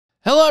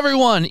Hello,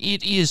 everyone.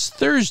 It is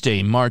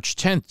Thursday, March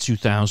 10th,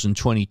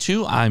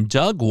 2022. I'm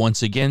Doug.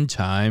 Once again,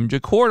 time to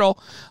Quordle.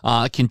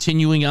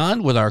 Continuing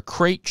on with our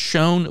crate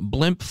shown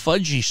blimp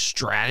fudgy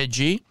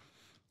strategy.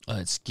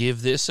 Let's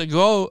give this a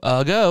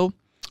go.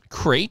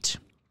 Crate.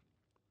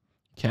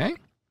 Okay.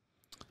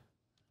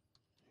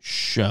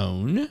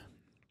 Shown.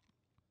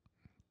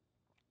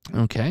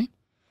 Okay.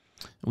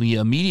 We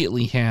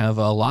immediately have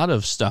a lot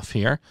of stuff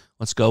here.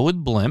 Let's go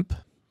with blimp.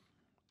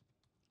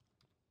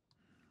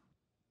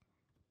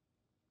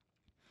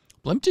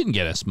 Blimp didn't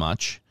get us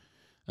much.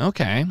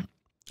 Okay.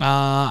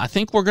 I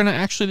think we're going to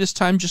actually this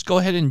time just go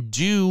ahead and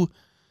do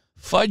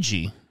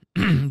fudgy.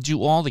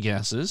 Do all the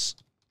guesses.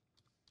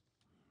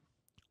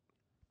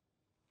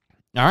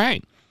 All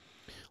right.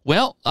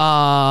 Well,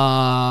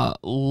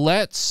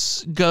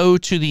 let's go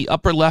to the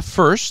upper left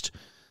first.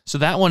 So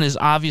that one is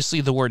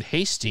obviously the word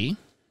hasty.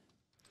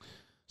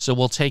 So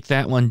we'll take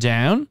that one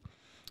down.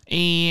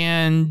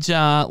 And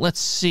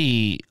let's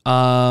see.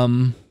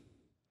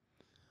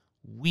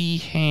 We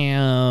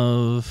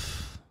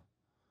have,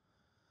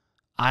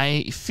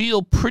 I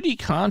feel pretty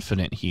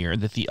confident here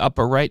that the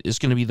upper right is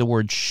going to be the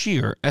word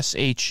sheer,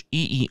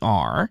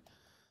 S-H-E-E-R,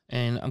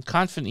 and I'm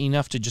confident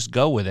enough to just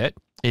go with it.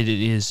 It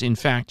is, in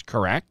fact,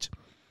 correct.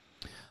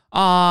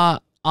 On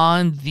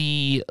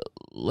the,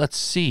 let's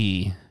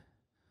see,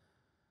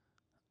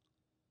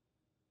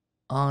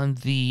 on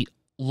the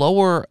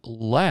lower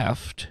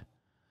left,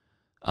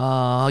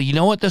 you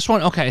know what, this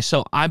one? Okay,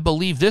 so I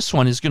believe this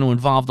one is going to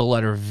involve the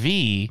letter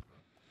V.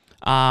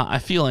 I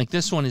feel like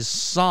this one is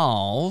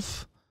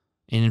solve,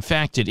 and in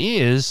fact it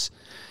is,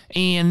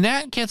 and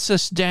that gets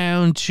us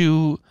down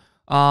to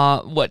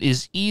what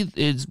is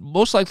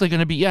most likely going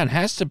to be, yeah, it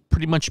has to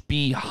pretty much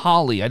be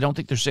holly. I don't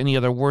think there's any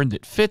other word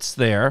that fits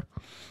there,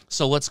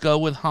 so let's go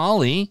with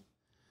holly.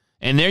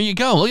 And there you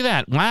go. Look at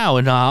that. Wow.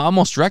 And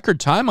almost record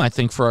time, I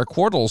think, for our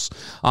Quordles.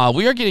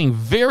 We are getting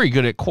very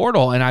good at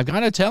Quordle. And I've got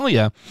to tell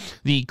you,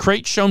 the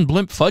crate shown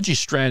blimp fudgy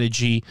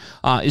strategy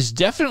is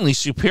definitely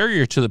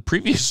superior to the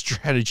previous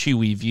strategy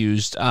we've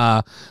used.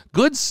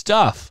 Good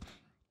stuff.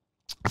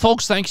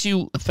 Folks, thank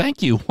you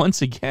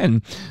once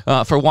again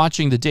for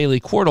watching the Daily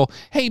Quordle.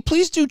 Hey,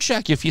 please do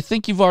check if you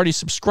think you've already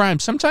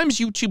subscribed. Sometimes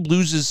YouTube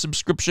loses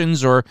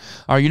subscriptions, or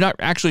you're not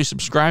actually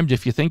subscribed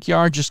if you think you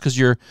are, just because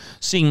you're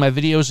seeing my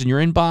videos in your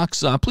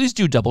inbox. Please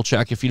do double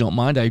check if you don't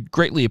mind. I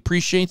greatly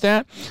appreciate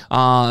that.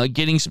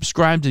 Getting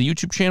subscribed to the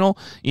YouTube channel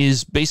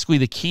is basically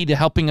the key to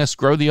helping us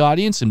grow the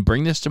audience and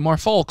bring this to more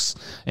folks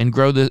and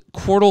grow the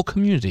Quordle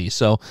community.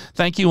 So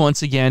thank you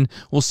once again.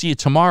 We'll see you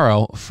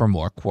tomorrow for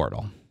more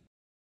Quordle.